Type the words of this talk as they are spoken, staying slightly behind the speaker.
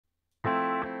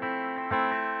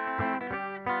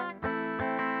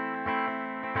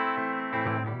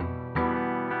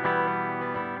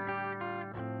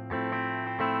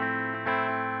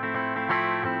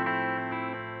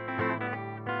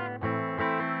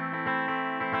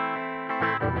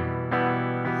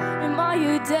I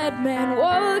a dead man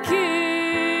walking?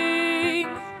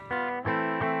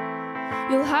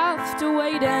 You'll have to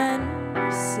wait and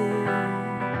see.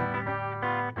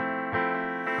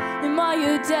 Am I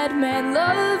a dead man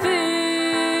loving?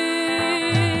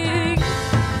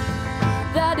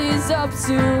 That is up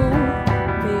to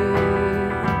me.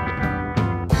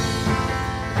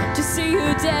 To see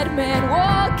a dead man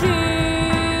walking,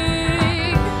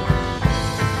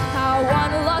 how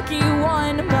unlucky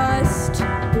one must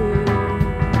be.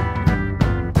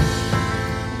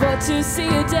 But to see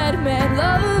a dead man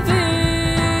loving,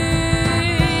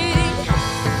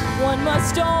 one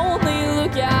must only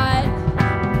look at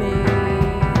me.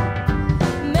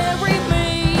 Marry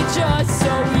me just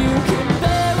so you can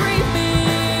bury me.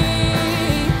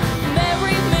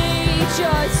 Marry me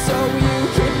just so you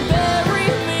can bury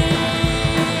me.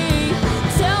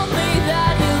 Tell me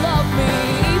that you love me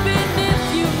even if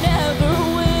you never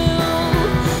will.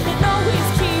 And always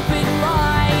keep in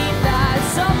mind that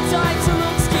sometimes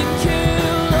looks can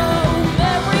kill. Oh,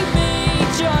 marry me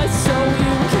just so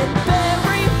you can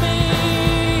bury me.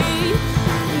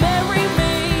 Marry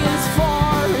me as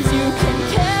far as you can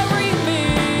carry me.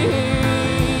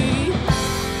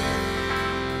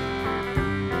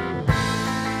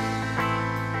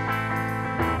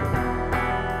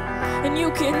 And you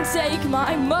can take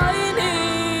my money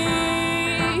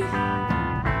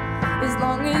as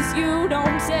long as you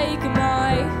don't take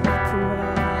my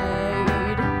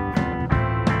pride.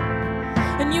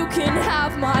 And you can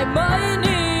have my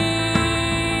money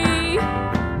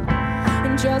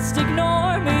and just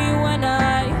ignore me when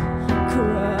I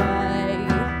cry.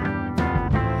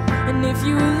 And if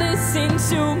you listen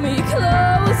to me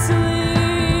closely,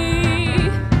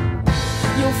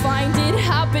 you'll find it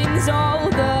happens all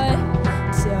the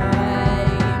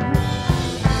time.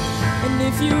 And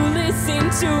if you listen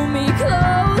to me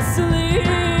closely,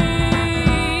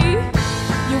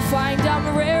 you'll find